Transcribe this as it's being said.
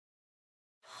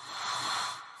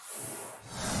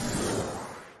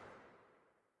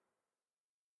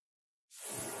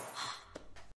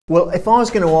Well, if I was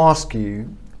going to ask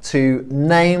you to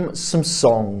name some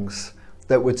songs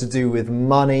that were to do with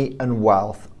money and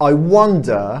wealth, I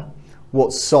wonder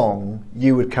what song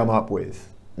you would come up with.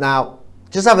 Now,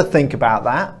 just have a think about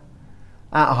that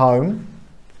at home.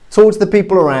 Talk to the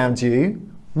people around you.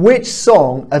 Which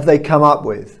song have they come up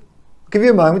with? I'll give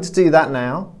you a moment to do that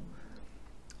now.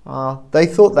 They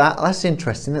thought that. That's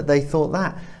interesting that they thought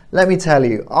that. Let me tell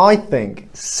you, I think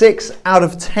 6 out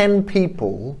of 10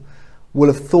 people will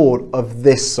have thought of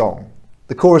this song.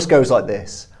 The chorus goes like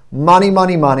this. Money,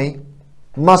 money, money,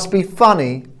 must be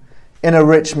funny in a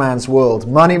rich man's world.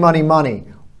 Money, money, money,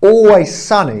 always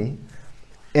sunny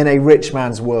in a rich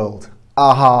man's world.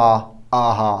 Aha,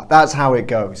 aha. That's how it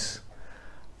goes.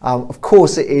 Of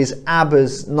course, it is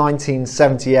ABBA's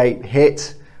 1978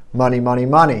 hit, Money, Money,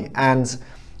 Money. And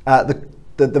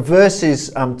the verses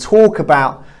talk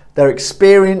about their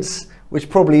experience, which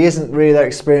probably isn't really their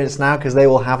experience now because they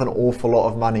will have an awful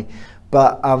lot of money.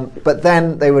 But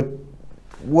then they were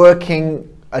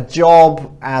working a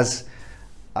job as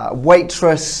a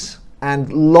waitress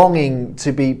and longing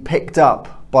to be picked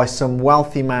up by some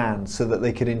wealthy man so that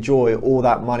they could enjoy all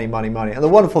that money, money, money. And the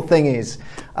wonderful thing is,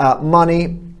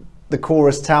 money, the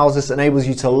chorus tells us, enables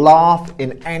you to laugh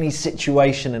in any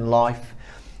situation in life.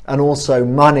 And also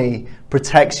money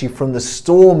protects you from the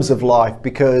storms of life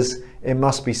because it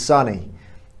must be sunny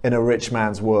in a rich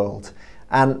man's world.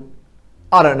 And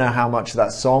I don't know how much of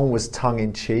that song was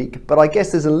tongue-in-cheek, but I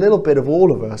guess there's a little bit of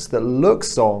all of us that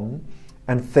looks on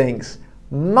and thinks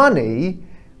money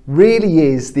really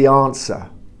is the answer.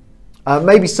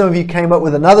 Maybe some of you came up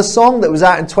with another song that was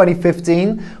out in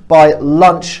 2015 by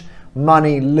Lunch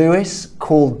Money Lewis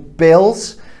called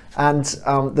Bills. And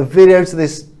the video to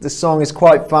this song is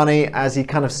quite funny as he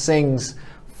kind of sings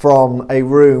from a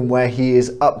room where he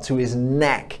is up to his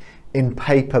neck in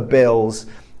paper bills,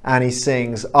 and he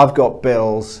sings, I've got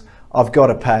bills, I've got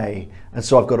to pay, and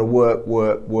so I've got to work,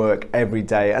 work, work every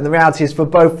day. And the reality is for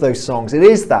both those songs, it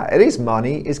is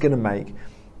money is going to make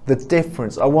the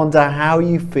difference. I wonder how are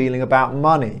you feeling about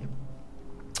money?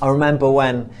 I remember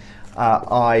when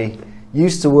I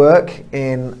used to work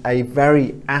in a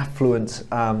very affluent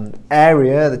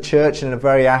area, the church in a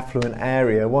very affluent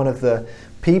area. One of the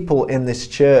people in this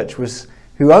church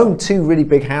who owned 2 really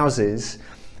big houses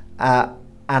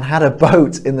and had a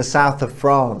boat in the south of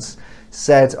France,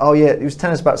 said, oh yeah, he was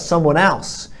telling us about someone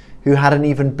else who had an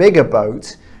even bigger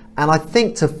boat. And I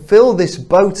think to fill this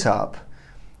boat up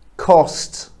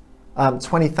cost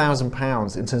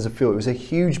 £20,000 in terms of fuel. It was a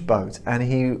huge boat, and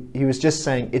he was just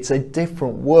saying it's a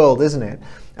different world, isn't it?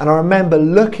 And I remember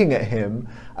looking at him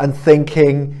and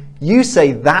thinking, you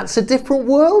say that's a different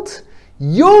world?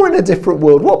 You're in a different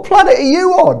world. What planet are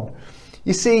you on?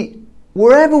 You see,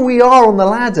 wherever we are on the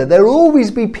ladder, there will always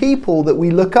be people that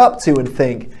we look up to and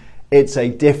think it's a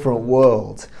different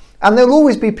world. And there'll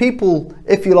always be people,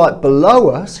 if you like, below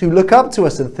us who look up to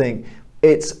us and think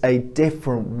it's a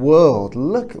different world.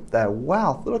 Look at their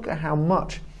wealth. Look at how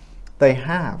much they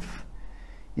have.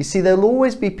 You see, there'll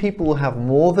always be people who have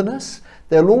more than us.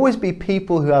 There'll always be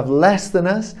people who have less than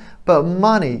us. But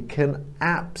money can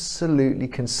absolutely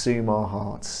consume our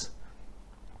hearts.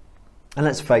 And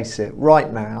let's face it,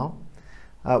 right now,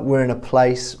 we're in a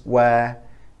place where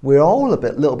we're all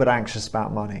little bit anxious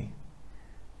about money.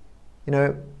 You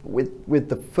know, with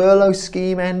the furlough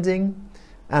scheme ending,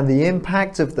 and the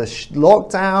impact of the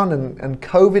lockdown and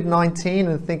COVID-19,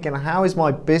 and thinking, how is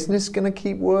my business going to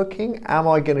keep working? Am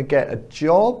I going to get a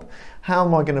job? How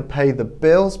am I going to pay the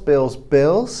bills, bills,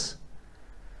 bills?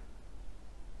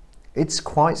 It's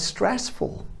quite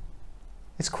stressful.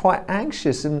 It's quite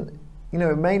anxious. And, you know,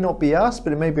 it may not be us,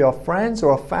 but it may be our friends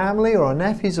or our family or our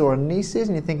nephews or our nieces.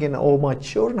 And you're thinking, oh, my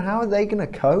children, how are they going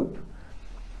to cope?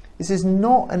 This is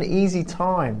not an easy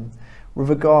time with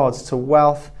regards to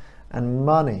wealth and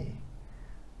money.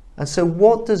 And so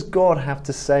what does God have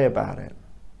to say about it?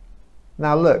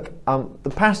 Now look, the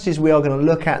passages we are going to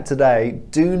look at today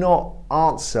do not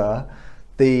answer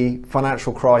the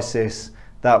financial crisis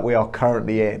that we are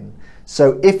currently in.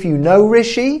 So if you know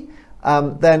Rishi,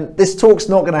 then this talk's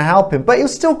not going to help him, but you'll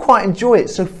still quite enjoy it.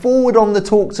 So forward on the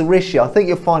talk to Rishi. I think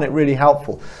you'll find it really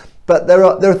helpful. But there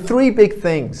are 3 big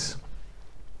things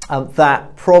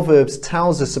that Proverbs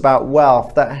tells us about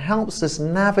wealth that helps us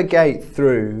navigate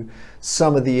through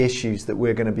some of the issues that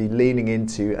we're going to be leaning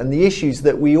into and the issues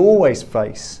that we always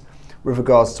face with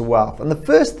regards to wealth. And the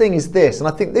first thing is this, and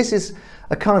I think this is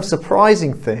a kind of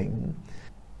surprising thing.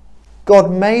 God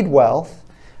made wealth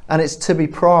and it's to be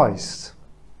prized.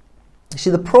 You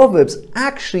see, the Proverbs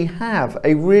actually have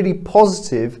a really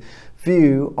positive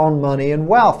view on money and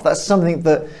wealth. That's something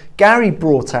that Gary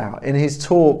brought out in his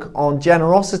talk on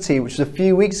generosity, which was a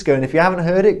few weeks ago. And if you haven't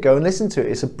heard it, go and listen to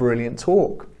it. It's a brilliant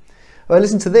talk. Well,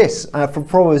 listen to this from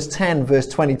Proverbs 10, verse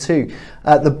 22.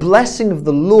 The blessing of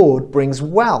the Lord brings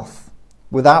wealth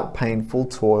without painful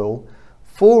toil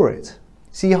for it.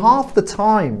 See, half the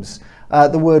times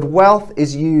the word wealth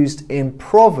is used in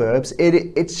Proverbs,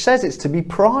 it says it's to be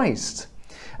prized.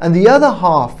 And the other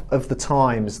half of the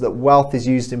times that wealth is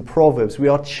used in Proverbs, we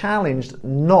are challenged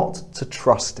not to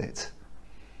trust it.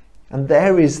 And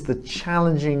there is the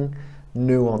challenging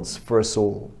nuance for us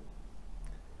all.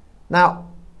 Now,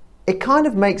 it kind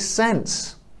of makes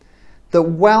sense that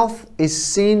wealth is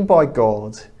seen by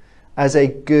God as a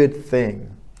good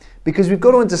thing, because we've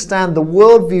got to understand the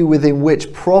worldview within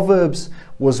which Proverbs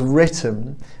was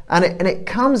written, and it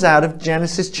comes out of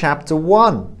Genesis chapter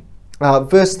 1.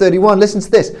 Verse 31, listen to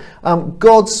this.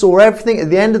 God saw everything at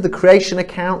the end of the creation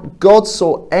account. God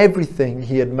saw everything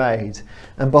he had made,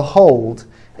 and behold,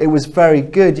 it was very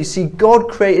good. You see, God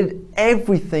created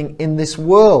everything in this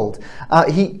world.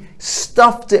 He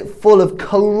stuffed it full of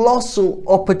colossal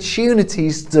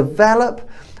opportunities to develop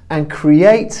and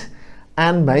create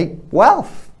and make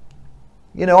wealth.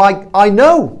 You know, I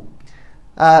know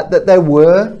that there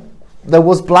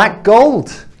was black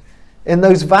gold in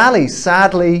those valleys.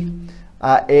 Sadly,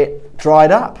 it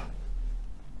dried up.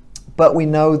 But we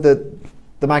know that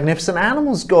the magnificent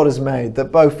animals God has made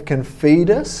that both can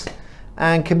feed us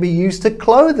and can be used to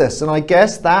clothe us. And I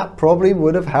guess that probably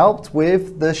would have helped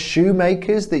with the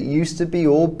shoemakers that used to be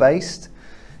all based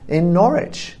in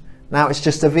Norwich. Now it's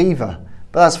just Aviva,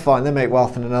 but that's fine. They make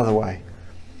wealth in another way.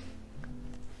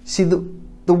 See,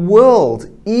 the world,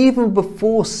 even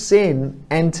before sin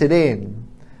entered in,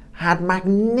 had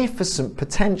magnificent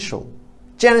potential.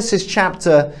 Genesis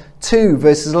chapter 2,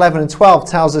 verses 11 and 12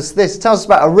 tells us this. It tells us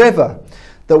about a river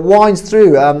that winds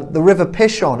through the river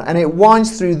Pishon, and it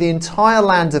winds through the entire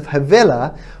land of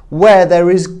Havilah, where there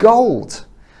is gold.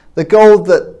 The gold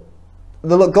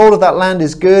of that land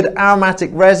is good. Aromatic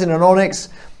resin and onyx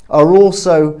are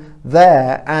also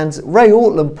there. And Ray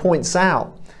Ortlund points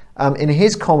out in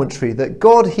his commentary that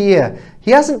God here, he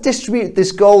hasn't distributed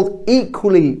this gold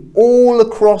equally all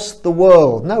across the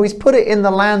world. No, he's put it in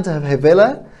the land of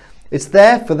Havilah. It's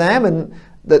there for them, and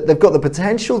that they've got the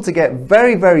potential to get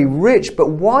very, very rich. But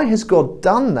why has God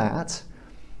done that?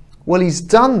 Well, he's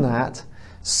done that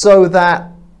so that,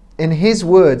 in his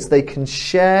words, they can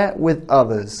share with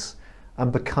others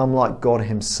and become like God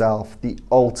himself, the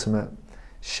ultimate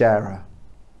sharer.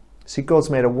 See,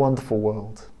 God's made a wonderful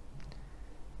world,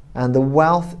 and the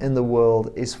wealth in the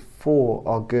world is for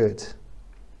our good.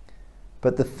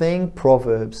 But the thing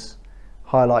Proverbs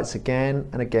highlights again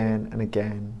and again and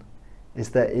again is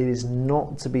that it is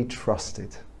not to be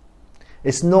trusted.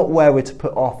 It's not where we're to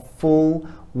put our full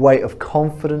weight of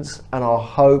confidence and our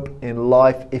hope in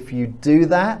life. If you do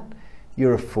that,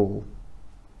 you're a fool.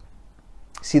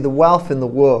 See, the wealth in the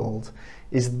world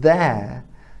is there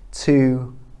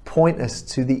to point us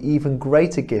to the even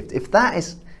greater gift. If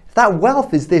that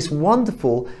wealth is this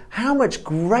wonderful, how much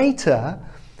greater,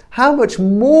 how much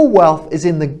more wealth is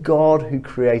in the God who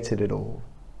created it all?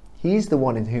 He's the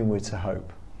one in whom we're to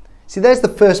hope. See, there's the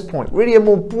first point, really a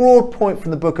more broad point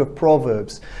from the book of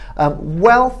Proverbs.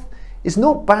 Wealth is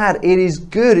not bad, it is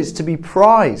good, it's to be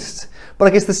prized. But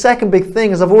I guess the second big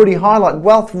thing, as I've already highlighted,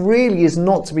 wealth really is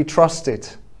not to be trusted.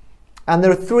 And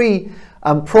there are three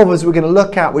Proverbs we're going to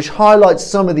look at which highlight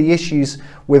some of the issues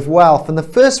with wealth. And the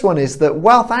first one is that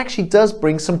wealth actually does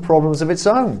bring some problems of its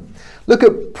own. Look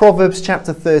at Proverbs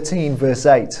chapter 13, verse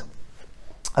 8.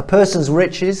 A person's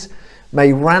riches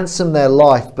may ransom their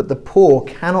life, but the poor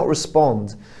cannot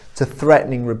respond to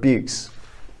threatening rebukes.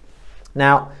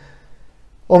 Now,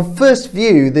 on first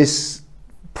view, this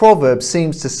proverb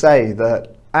seems to say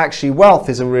that actually wealth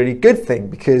is a really good thing,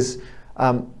 because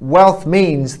wealth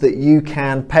means that you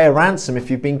can pay a ransom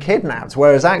if you've been kidnapped,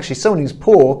 whereas actually someone who's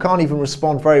poor can't even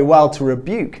respond very well to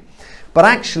rebuke. But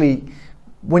actually,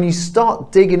 when you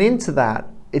start digging into that,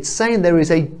 it's saying there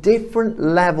is a different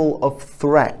level of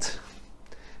threat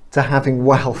to having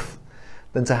wealth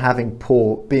than to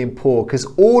being poor, because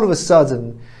all of a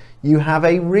sudden you have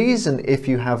a reason, if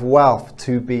you have wealth,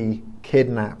 to be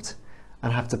kidnapped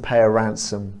and have to pay a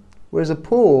ransom, whereas a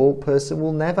poor person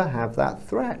will never have that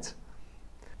threat.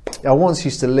 I once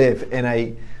used to live in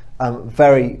a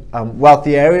very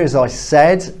wealthy area, as I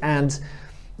said, and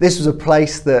this was a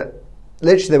place that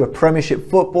literally there were Premiership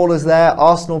footballers there,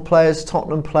 Arsenal players,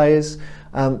 Tottenham players.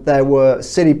 There were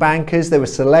city bankers, there were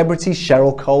celebrities.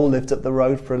 Cheryl Cole lived up the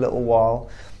road for a little while.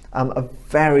 A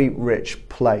very rich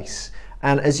place.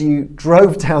 And as you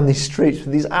drove down these streets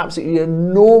with these absolutely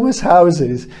enormous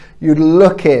houses, you'd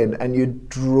look in and you'd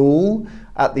drool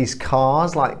at these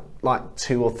cars like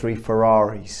 2 or 3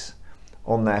 Ferraris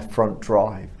on their front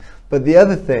drive. But the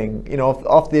other thing, you know,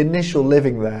 after the initial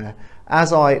living there,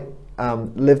 as I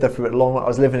lived there for a bit longer, I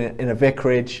was living in a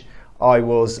vicarage. I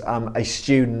was a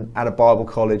student at a Bible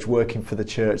college working for the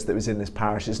church that was in this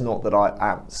parish. It's not that I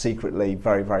am secretly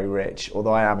very, very rich,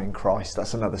 although I am in Christ.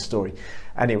 That's another story.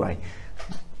 Anyway,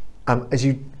 as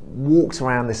you walked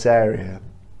around this area,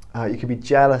 you could be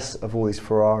jealous of all these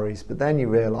Ferraris, but then you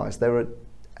realise they were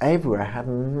everywhere, had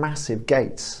massive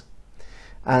gates.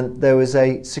 And there was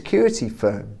a security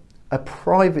firm, a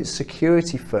private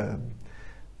security firm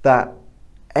that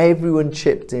everyone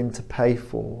chipped in to pay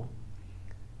for,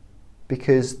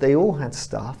 because they all had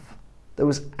stuff that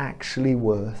was actually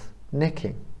worth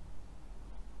nicking.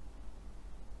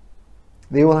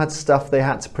 They all had stuff they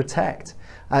had to protect.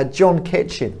 John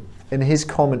Kitchen, in his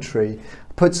commentary,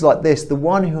 puts it like this: the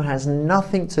one who has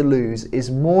nothing to lose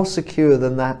is more secure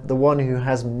than the one who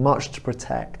has much to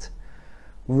protect.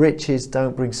 Riches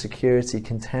don't bring security,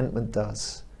 contentment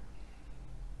does.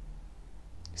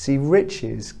 See,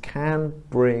 riches can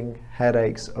bring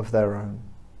headaches of their own.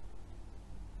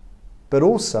 But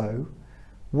also,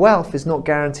 wealth is not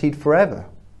guaranteed forever.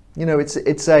 You know, it's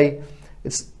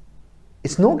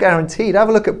not guaranteed. Have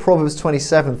a look at Proverbs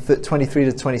 27, 23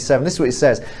 to 27. This is what it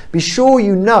says. Be sure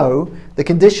you know the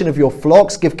condition of your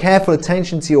flocks. Give careful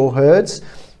attention to your herds.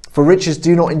 For riches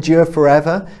do not endure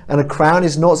forever, and a crown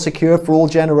is not secure for all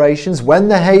generations. When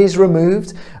the hay is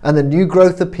removed and the new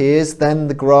growth appears, then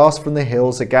the grass from the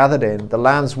hills are gathered in. The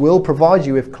lambs will provide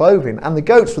you with clothing, and the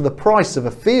goats with the price of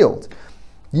a field.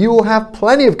 You will have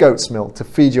plenty of goat's milk to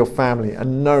feed your family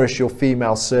and nourish your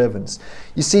female servants.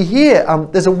 You see here,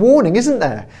 there's a warning, isn't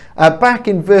there? Back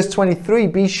in verse 23,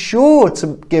 be sure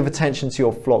to give attention to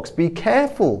your flocks. Be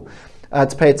careful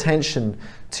to pay attention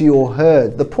to your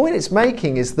herd. The point it's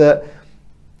making is that,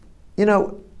 you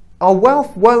know, our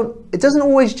wealth it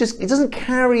doesn't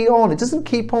carry on. It doesn't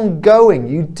keep on going.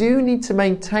 You do need to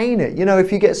maintain it. You know,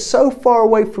 if you get so far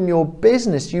away from your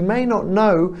business, you may not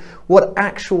know what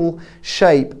actual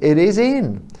shape it is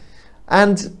in.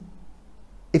 And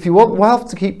if you want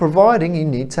wealth to keep providing, you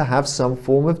need to have some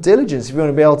form of diligence. If you want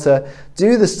to be able to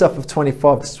do the stuff of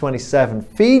 25 to 27,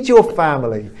 feed your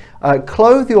family,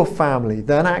 clothe your family,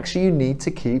 then actually you need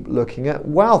to keep looking at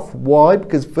wealth. Why?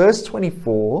 Because verse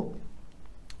 24,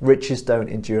 riches don't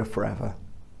endure forever.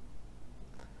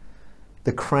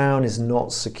 The crown is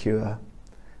not secure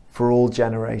for all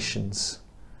generations.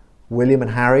 William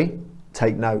and Harry,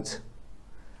 take note.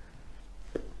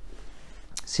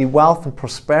 See, wealth and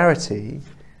prosperity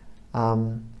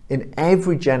in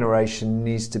every generation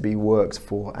needs to be worked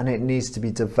for, and it needs to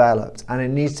be developed, and it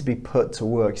needs to be put to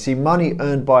work. See, money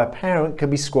earned by a parent can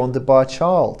be squandered by a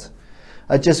child.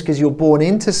 Just because you're born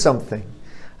into something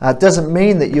doesn't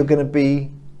mean that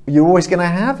you're always going to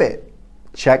have it.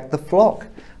 Check the flock.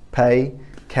 Pay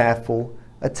careful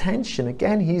attention.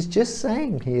 Again, he's just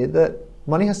saying here that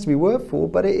money has to be worked for,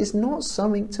 but it is not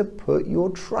something to put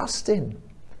your trust in.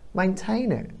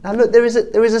 Maintain it. Now look, there is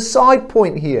a side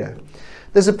point here.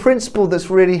 There's a principle that's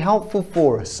really helpful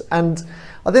for us, and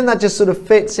I think that just sort of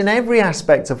fits in every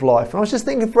aspect of life. And I was just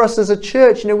thinking, for us as a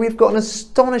church, you know, we've got an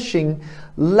astonishing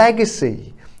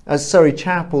legacy as Surrey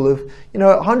Chapel of, you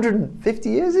know, 150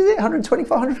 years, is it? 125,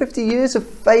 150 years of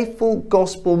faithful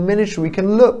gospel ministry. We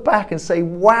can look back and say,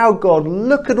 wow, God,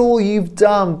 look at all you've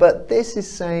done. But this is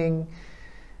saying,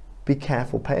 be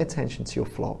careful, pay attention to your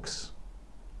flocks.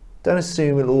 Don't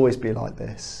assume it'll always be like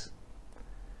this.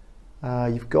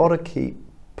 You've got to keep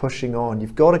pushing on.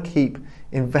 You've got to keep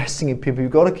investing in people.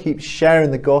 You've got to keep sharing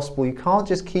the gospel. You can't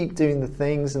just keep doing the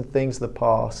things of the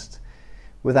past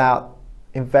without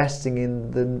investing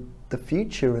in the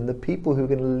future and the people who are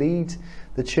going to lead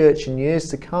the church in years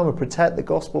to come and protect the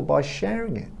gospel by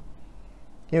sharing it.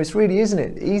 You know, it's really, isn't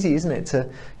it, easy, isn't it, to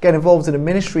get involved in a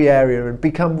ministry area and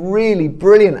become really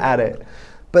brilliant at it,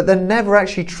 but then never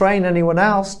actually train anyone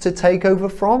else to take over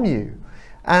from you.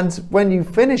 And when you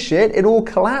finish it, it all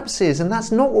collapses. And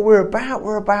that's not what we're about.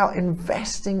 We're about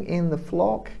investing in the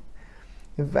flock,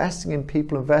 investing in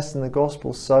people, investing in the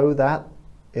gospel so that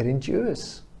it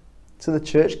endures. So the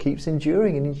church keeps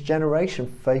enduring in each generation,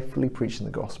 faithfully preaching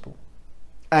the gospel.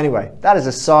 Anyway, that is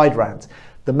a side rant.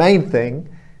 The main thing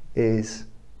is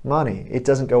money. It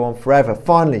doesn't go on forever.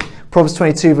 Finally, Proverbs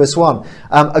 22 verse 1.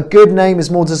 A good name is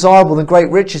more desirable than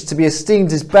great riches. To be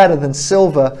esteemed is better than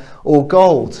silver or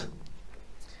gold.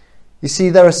 You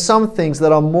see, there are some things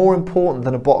that are more important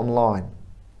than a bottom line.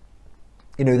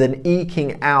 then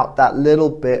eking out that little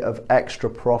bit of extra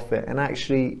profit. And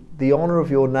actually, the honor of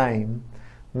your name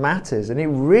matters, and it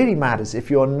really matters if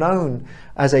you're known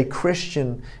as a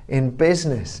Christian in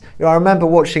business. I remember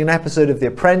watching an episode of The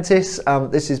Apprentice.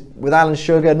 This is with Alan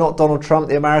Sugar, not Donald Trump,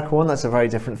 the American one. That's a very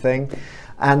different thing.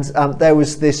 And there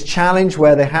was this challenge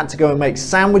where they had to go and make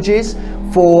sandwiches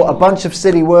for a bunch of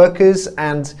city workers,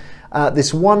 and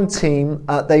this one team,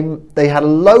 they had a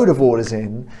load of orders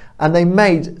in, and they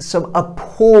made some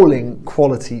appalling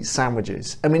quality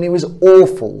sandwiches. I mean, it was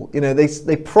awful.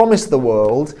 They promised the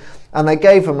world, and they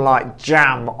gave them like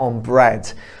jam on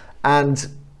bread. And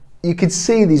you could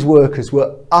see these workers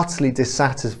were utterly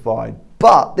dissatisfied.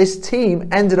 But this team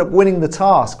ended up winning the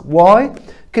task. Why?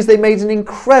 Because they made an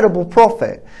incredible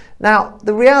profit. Now,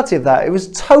 the reality of that, it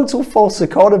was total false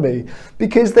economy,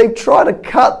 because they tried to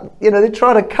cut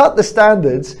the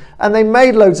standards, and they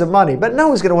made loads of money, but no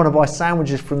one's going to want to buy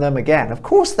sandwiches from them again. Of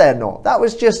course they're not. That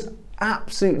was just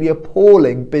absolutely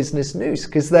appalling business news,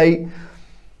 because they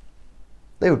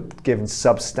were given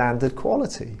substandard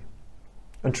quality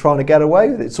and trying to get away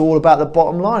with it. It's all about the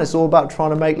bottom line. It's all about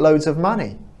trying to make loads of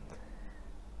money.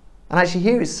 And actually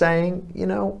here it's saying,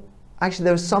 actually,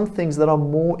 there are some things that are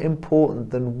more important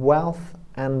than wealth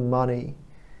and money.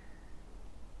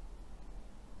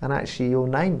 And actually, your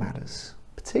name matters,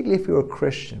 particularly if you're a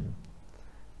Christian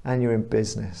and you're in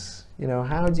business.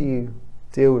 How do you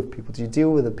deal with people? Do you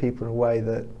deal with the people in a way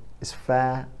that is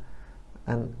fair?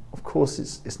 And of course,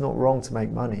 it's not wrong to make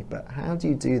money, but how do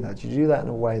you do that? Do you do that in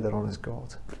a way that honors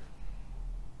God?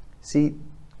 See,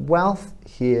 wealth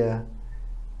here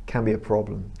can be a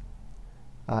problem.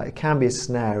 It can be a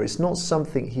snare. It's not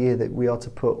something here that we are to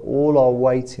put all our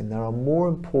weight in. There are more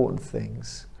important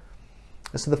things.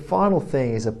 And so the final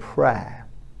thing is a prayer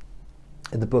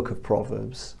in the Book of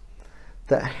Proverbs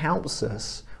that helps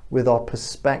us with our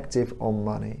perspective on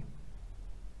money.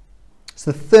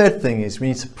 So the third thing is we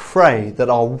need to pray that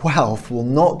our wealth will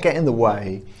not get in the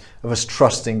way of us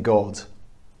trusting God.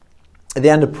 At the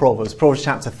end of Proverbs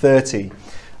chapter 30,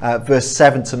 verse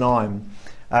 7 to 9,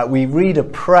 we read a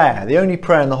prayer, the only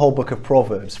prayer in the whole book of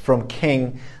Proverbs, from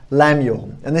King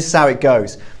Lemuel. And this is how it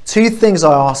goes. 2 things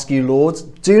I ask you, Lord.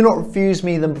 Do not refuse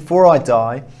me them before I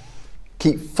die.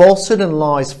 Keep falsehood and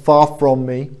lies far from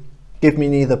me. Give me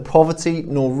neither poverty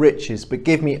nor riches, but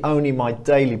give me only my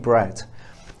daily bread.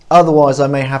 Otherwise I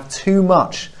may have too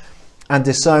much and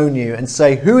disown you and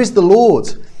say, who is the Lord?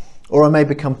 Or I may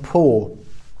become poor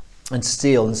and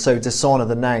steal and so dishonor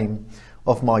the name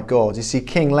of my God. You see,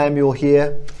 King Lemuel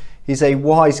here, he's a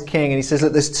wise king, and he says,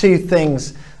 look, there's 2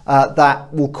 things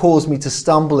that will cause me to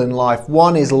stumble in life.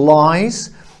 One is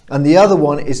lies, and the other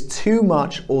one is too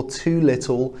much or too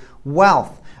little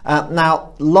wealth.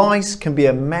 Now, lies can be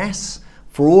a mess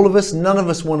for all of us. None of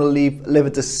us want to live a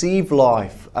deceived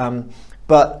life.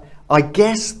 But I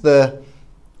guess when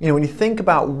you think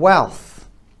about wealth,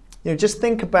 just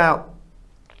think about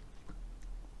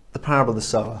the parable of the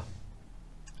sower.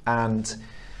 And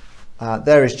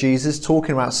there is Jesus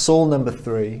talking about soul number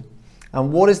 3.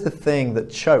 And what is the thing that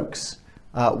chokes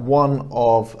one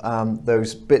of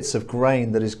those bits of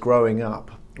grain that is growing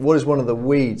up? What is one of the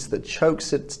weeds that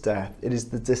chokes it to death? It is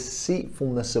the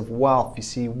deceitfulness of wealth. You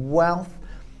see, wealth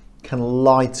can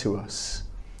lie to us.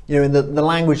 In the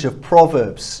language of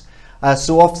Proverbs,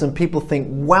 so often people think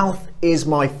wealth is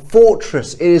my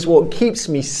fortress. It is what keeps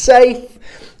me safe.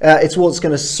 It's what's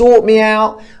going to sort me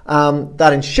out.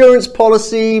 That insurance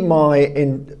policy,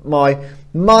 my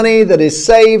money that is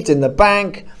saved in the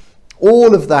bank,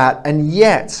 all of that. And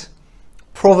yet,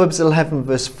 Proverbs 11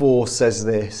 verse 4 says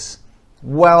this: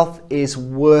 wealth is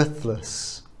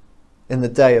worthless in the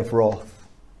day of wrath,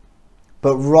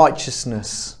 but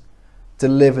righteousness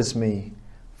delivers me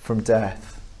from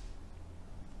death.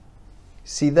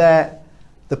 See there,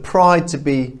 the pride to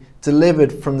be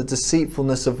delivered from the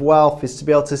deceitfulness of wealth is to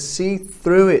be able to see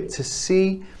through it, to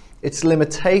see its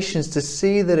limitations, to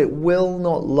see that it will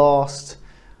not last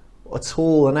at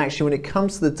all. And actually, when it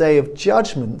comes to the day of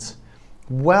judgment,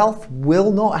 wealth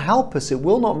will not help us. It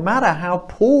will not matter how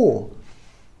poor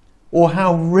or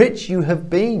how rich you have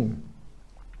been.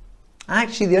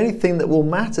 Actually, the only thing that will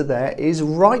matter there is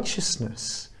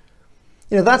righteousness.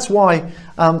 That's why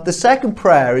the second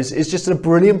prayer is just a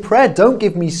brilliant prayer. Don't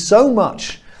give me so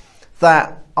much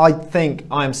that I think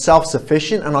I am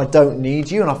self-sufficient and I don't need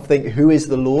you, and I think, who is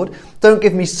the Lord? Don't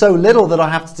give me so little that I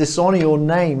have to dishonor your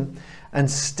name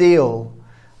and steal.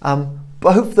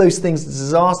 Both those things are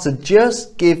disaster.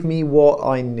 Just give me what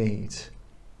I need.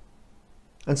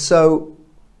 And so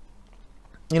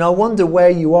I wonder where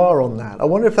you are on that. I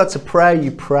wonder if that's a prayer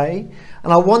you pray.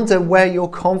 And I wonder where your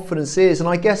confidence is. And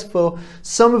I guess for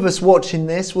some of us watching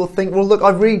this, we'll think, well, look, I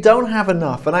really don't have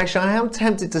enough. And actually, I am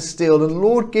tempted to steal. And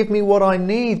Lord, give me what I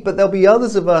need. But there'll be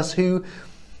others of us who,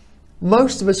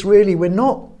 most of us really, we're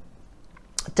not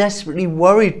desperately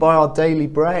worried by our daily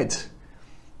bread.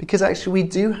 Because actually, we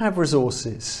do have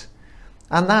resources.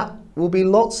 And that will be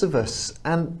lots of us.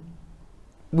 And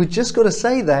we've just got to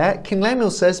say there, King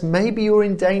Lemuel says, maybe you're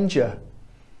in danger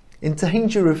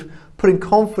of putting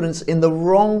confidence in the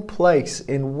wrong place,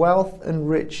 in wealth and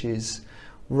riches,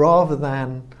 rather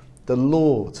than the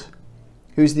Lord,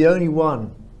 who's the only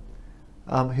one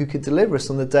who could deliver us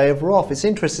on the day of wrath. It's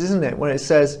interesting, isn't it, when it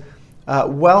says,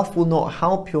 wealth will not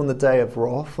help you on the day of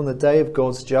wrath, on the day of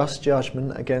God's just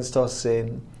judgment against our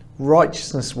sin.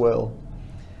 Righteousness will.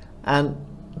 And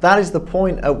that is the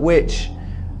point at which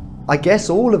I guess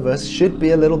all of us should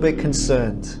be a little bit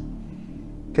concerned.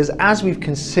 Because as we've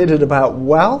considered about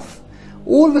wealth,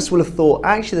 all of us will have thought,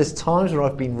 actually there's times where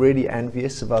I've been really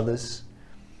envious of others.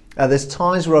 There's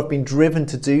times where I've been driven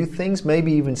to do things,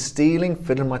 maybe even stealing,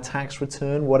 fiddling my tax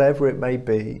return, whatever it may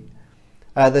be.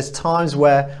 There's times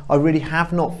where I really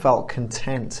have not felt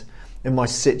content in my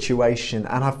situation,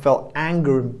 and I've felt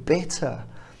anger and bitter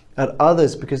at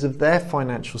others because of their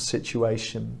financial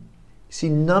situation. You see,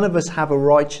 none of us have a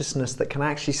righteousness that can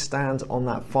actually stand on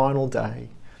that final day.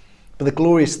 But the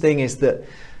glorious thing is that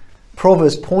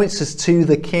Proverbs points us to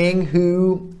the king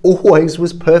who always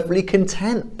was perfectly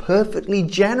content, perfectly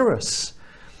generous,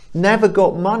 never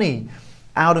got money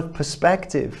out of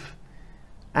perspective.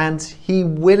 And he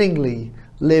willingly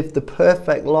lived the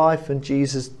perfect life, and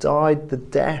Jesus died the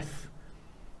death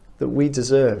that we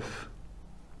deserve.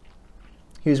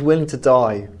 He was willing to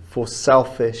die for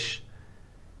selfish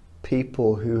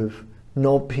people who have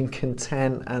not been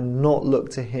content and not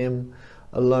looked to him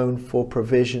alone for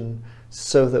provision,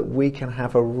 so that we can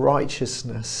have a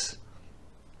righteousness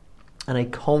and a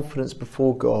confidence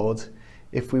before God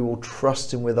if we will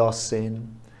trust him with our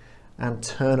sin and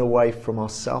turn away from our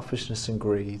selfishness and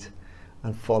greed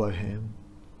and follow him.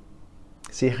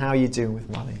 See, how are you doing with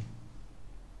money?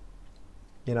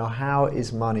 How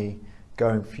is money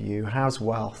going for you? How's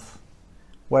wealth?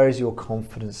 Where is your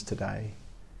confidence today?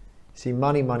 See,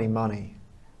 money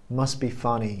must be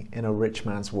funny in a rich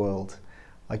man's world.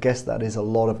 I guess that is a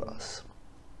lot of us.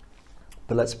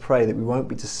 But let's pray that we won't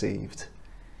be deceived,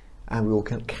 and we will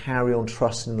carry on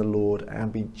trusting in the Lord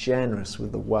and be generous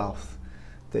with the wealth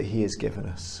that he has given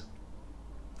us.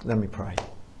 Let me pray.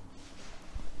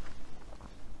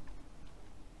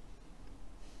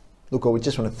 Lord God, we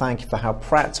just want to thank you for how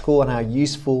practical and how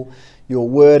useful your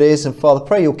word is. And Father,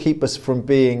 pray you'll keep us from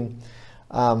being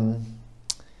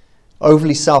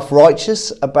overly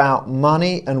self-righteous about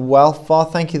money and wealth. Father,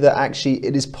 thank you that actually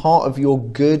it is part of your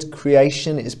good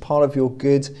creation. It is part of your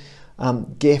good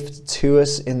gift to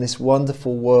us in this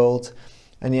wonderful world.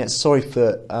 And yet, sorry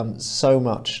for so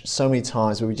many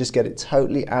times where we just get it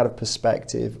totally out of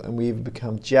perspective, and we either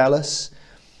become jealous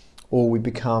or we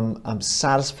become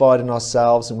satisfied in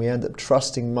ourselves, and we end up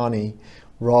trusting money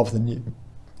rather than you.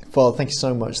 Father, thank you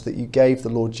so much that you gave the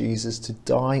Lord Jesus to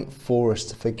die for us,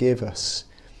 to forgive us,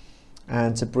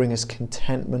 and to bring us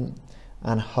contentment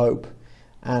and hope,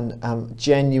 and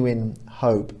genuine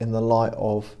hope in the light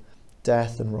of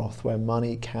death and wrath, where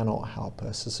money cannot help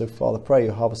us. And so, Father, pray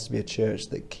you'll help us to be a church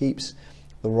that keeps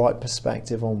the right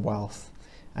perspective on wealth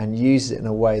and uses it in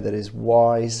a way that is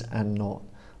wise and not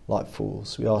like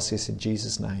fools. We ask this in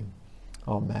Jesus' name.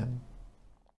 Amen.